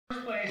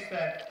place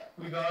that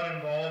we got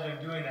involved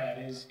in doing that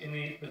is in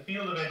the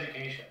field of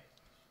education.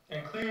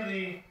 And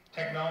clearly,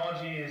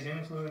 technology is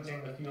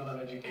influencing the field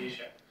of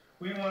education.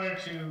 We wanted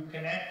to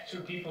connect to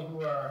people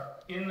who are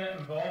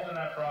involved in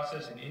that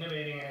process and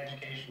innovating in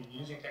education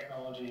using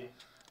technology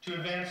to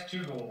advance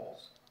two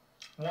goals.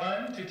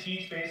 One, to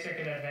teach basic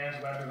and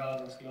advanced web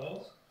development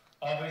skills.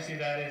 Obviously,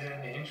 that is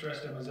in the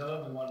interest of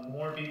Mozilla. We want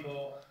more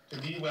people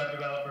to be web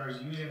developers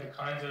using the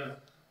kinds of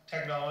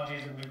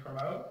technologies that we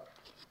promote.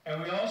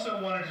 And we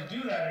also wanted to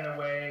do that in a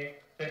way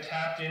that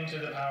tapped into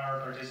the power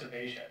of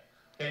participation,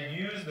 that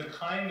used the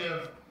kind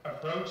of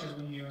approaches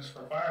we use for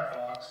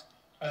Firefox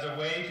as a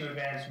way to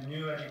advance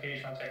new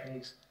educational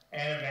techniques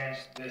and advance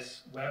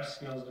this web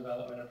skills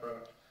development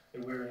approach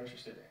that we're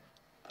interested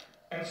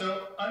in. And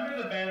so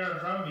under the banner of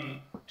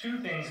Drumbeat, two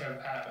things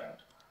have happened.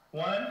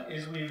 One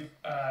is we've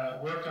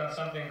worked on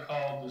something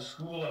called the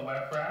School of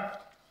Webcraft.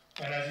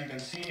 And as you can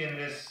see in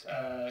this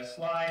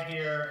slide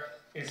here,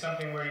 it's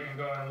something where you can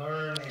go and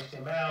learn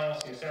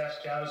HTML,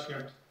 CSS,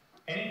 JavaScript,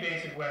 any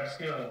basic web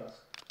skills.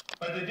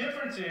 But the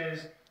difference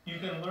is you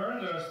can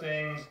learn those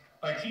things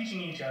by teaching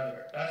each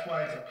other. That's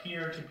why it's a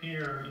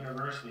peer-to-peer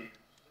university.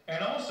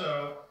 And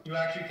also, you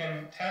actually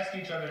can test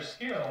each other's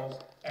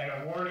skills and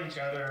award each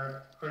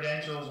other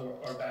credentials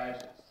or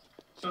badges.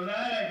 So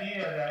that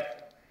idea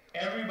that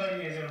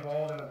everybody is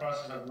involved in the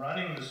process of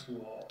running the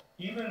school,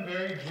 even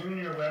very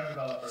junior web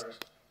developers,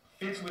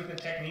 fits with the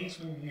techniques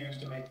we've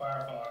used to make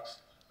Firefox,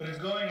 but it's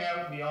going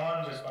out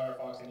beyond just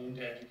Firefox and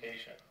into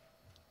education.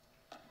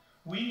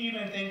 We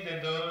even think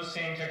that those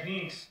same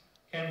techniques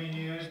can be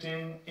used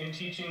in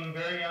teaching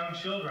very young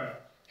children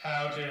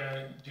how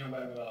to do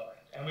web development.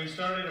 And we've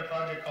started a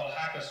project called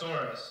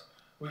Hackasaurus,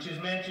 which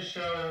is meant to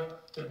show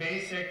the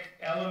basic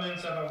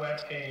elements of a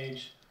web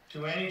page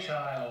to any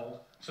child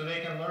so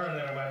they can learn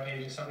that a web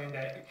page is something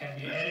that can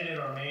be edited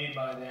or made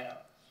by them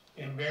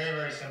in very,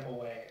 very simple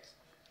ways.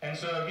 And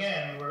so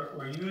again,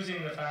 we're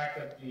using the fact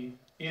that the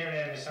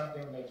internet is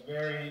something that's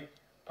very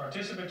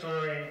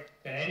participatory,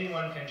 that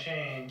anyone can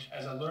change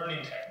as a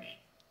learning technique.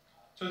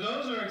 So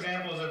those are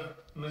examples of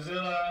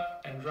Mozilla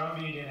and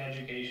Drumbeat in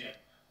education,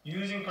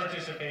 using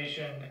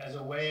participation as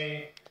a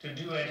way to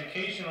do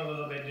education a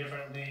little bit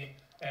differently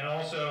and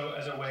also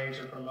as a way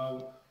to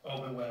promote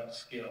open web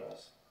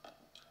skills.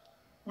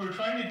 We're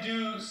trying to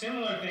do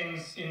similar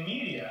things in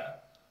media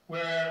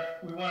where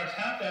we want to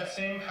tap that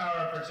same power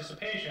of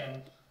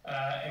participation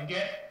and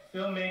get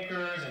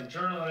filmmakers and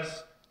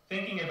journalists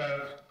thinking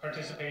about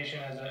participation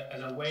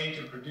as a way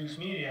to produce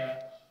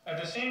media.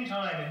 At the same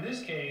time, in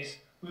this case,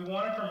 we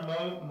want to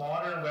promote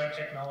modern web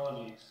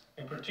technologies,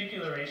 in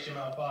particular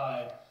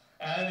HTML5,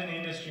 as an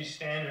industry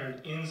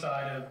standard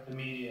inside of the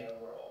media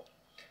world.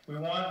 We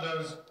want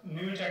those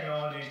new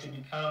technologies to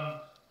become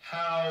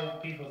how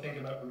people think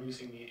about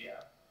producing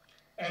media.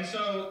 And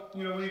so,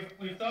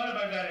 we've thought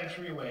about that in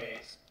three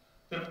ways.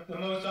 The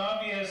most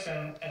obvious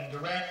and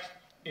direct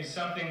is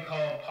something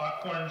called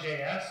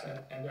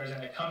Popcorn.js, and there's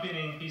an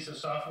accompanying piece of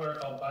software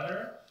called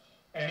Butter,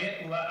 and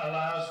it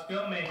allows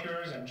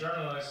filmmakers and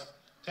journalists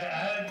to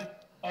add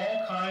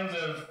all kinds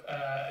of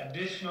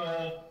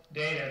additional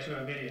data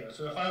to a video.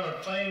 So if I were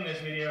playing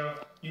this video,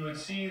 you would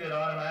see that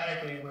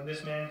automatically when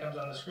this man comes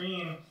on the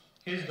screen,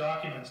 his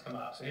documents come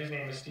up. So his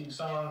name is Steve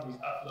Song, these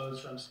uploads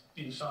from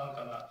Steve Song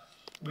come up.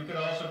 We could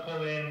also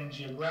pull in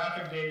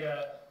geographic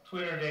data,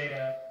 Twitter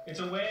data. It's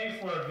a way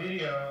for a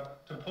video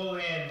to pull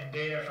in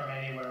data from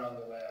anywhere on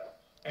the web.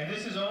 And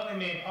this is only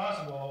made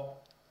possible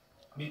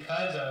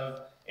because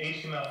of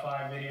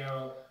HTML5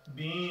 video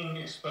being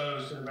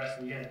exposed to the rest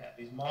of the internet.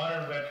 These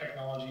modern web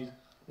technologies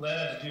let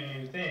us do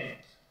new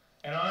things.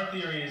 And our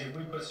theory is if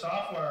we put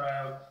software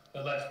out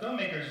that lets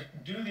filmmakers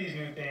do these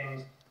new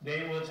things,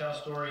 they will tell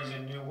stories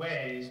in new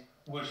ways,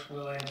 which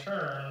will in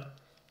turn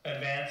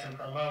advance and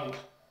promote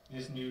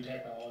these new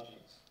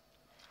technologies.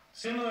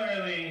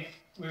 Similarly,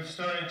 we've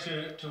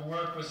started to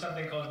work with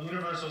something called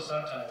universal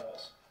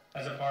subtitles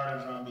as a part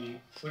of Drumbeat,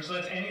 which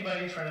lets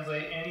anybody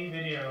translate any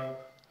video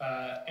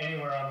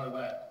anywhere on the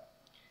web.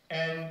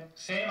 And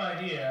same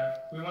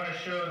idea, we want to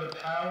show the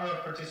power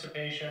of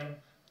participation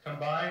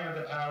combined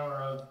with the power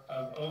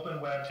of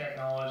open web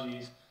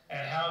technologies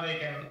and how they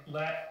can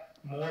let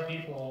more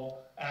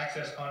people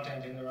access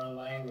content in their own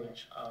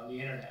language on the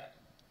internet.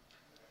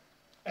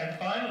 And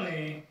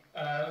finally,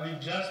 we've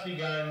just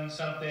begun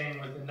something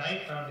with the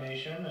Knight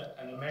Foundation,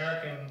 an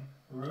American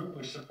group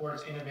which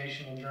supports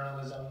innovation in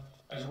journalism,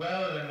 as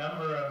well as a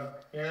number of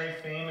very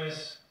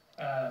famous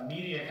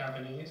media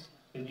companies,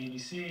 the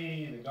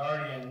BBC, The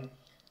Guardian,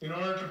 in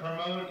order to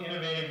promote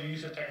innovative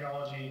use of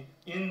technology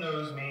in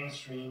those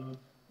mainstream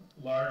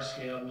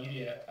large-scale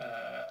media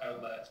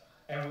outlets.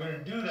 And we're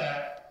going to do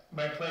that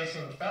by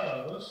placing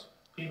fellows,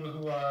 people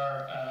who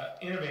are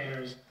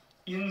innovators,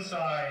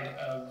 inside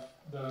of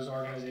those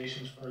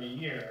organizations for a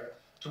year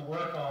to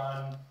work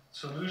on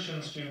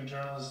solutions to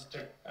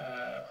journalistic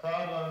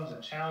problems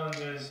and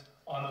challenges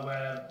on the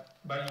web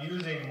by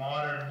using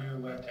modern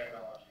new web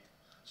technology.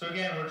 So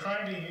again, we're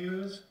trying to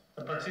use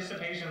the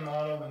participation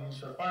model we use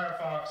for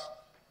Firefox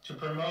to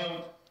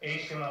promote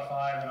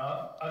HTML5 and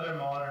other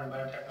modern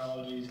web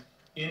technologies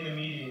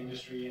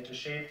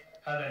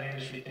how that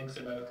industry thinks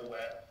about the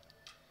web.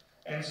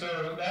 And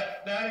so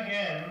that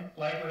again,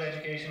 like with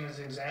education, is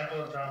an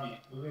example of Drumbeat,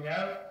 moving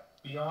out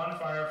beyond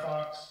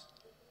Firefox,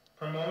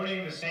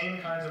 promoting the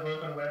same kinds of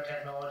open web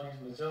technologies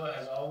Mozilla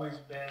has always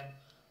been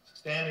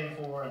standing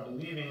for and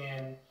believing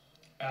in,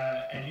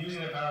 and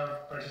using the power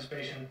of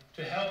participation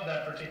to help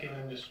that particular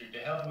industry, to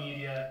help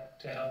media,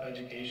 to help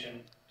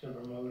education, to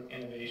promote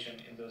innovation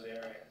in those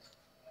areas.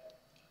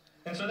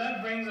 And so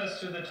that brings us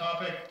to the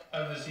topic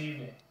of this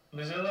evening,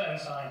 Mozilla and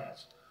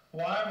science.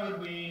 Why would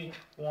we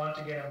want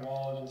to get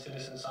involved in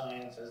citizen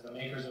science as the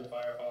makers of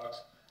Firefox,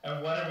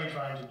 and what are we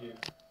trying to do?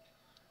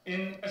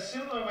 In a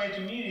similar way to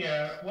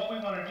media, what we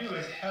want to do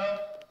is help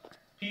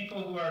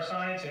people who are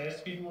scientists,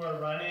 people who are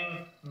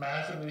running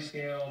massively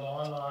scaled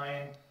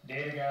online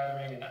data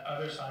gathering and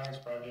other science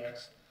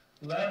projects,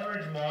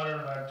 leverage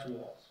modern web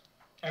tools.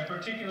 And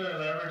particularly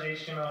leverage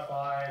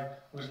HTML5,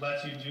 which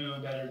lets you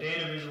do better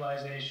data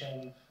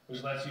visualization,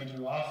 which lets you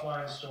do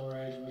offline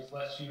storage, which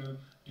lets you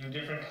do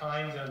different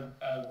kinds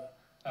of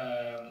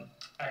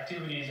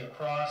activities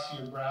across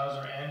your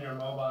browser and your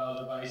mobile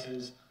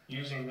devices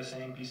using the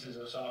same pieces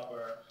of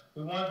software.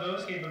 We want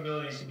those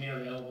capabilities to be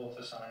available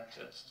to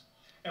scientists.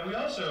 And we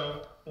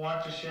also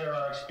want to share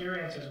our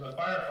experiences with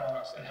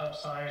Firefox and help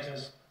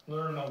scientists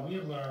learn what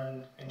we've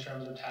learned in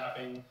terms of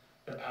tapping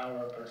the power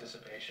of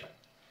participation.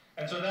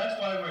 And so that's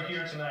why we're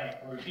here tonight.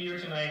 We're here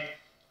tonight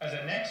as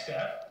a next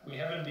step. We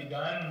haven't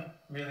begun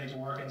really to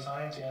work in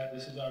science yet.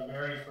 This is our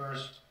very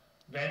first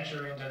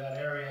venture into that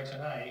area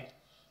tonight.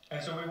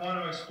 And so we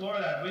want to explore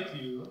that with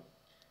you.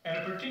 And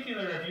in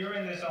particular, if you're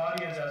in this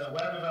audience as a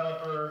web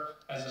developer,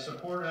 as a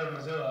supporter of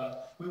Mozilla,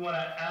 we want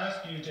to ask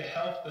you to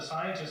help the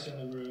scientists in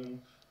the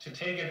room to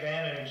take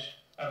advantage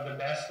of the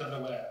best of the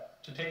web,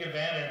 to take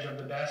advantage of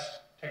the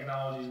best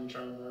technologies which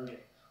are emerging.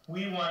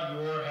 We want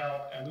your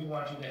help, and we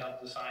want you to help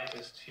the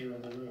scientists here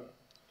in the room.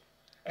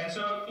 And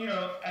so,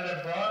 at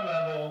a broad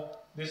level,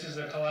 this is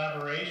a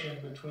collaboration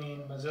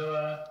between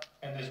Mozilla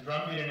and this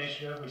Drumbeat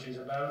initiative, which is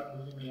about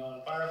moving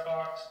beyond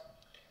Firefox,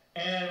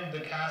 and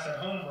the CAS at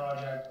Home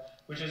project,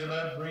 which is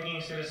about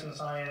bringing citizen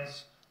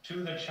science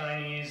to the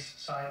Chinese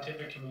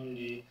scientific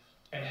community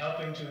and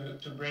helping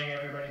to bring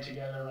everybody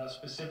together around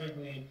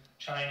specifically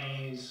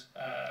Chinese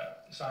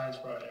science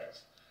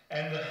projects.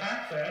 And the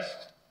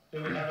Hackfest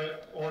that we have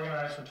it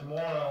organized for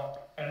tomorrow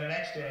and the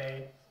next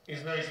day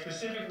is very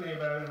specifically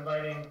about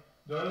inviting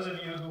those of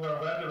you who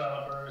are web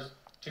developers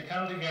to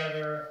come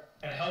together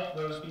and help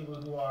those people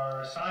who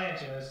are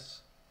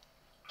scientists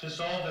to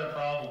solve their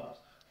problems.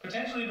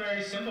 Potentially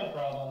very simple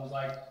problems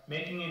like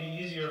making it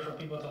easier for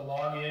people to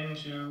log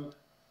into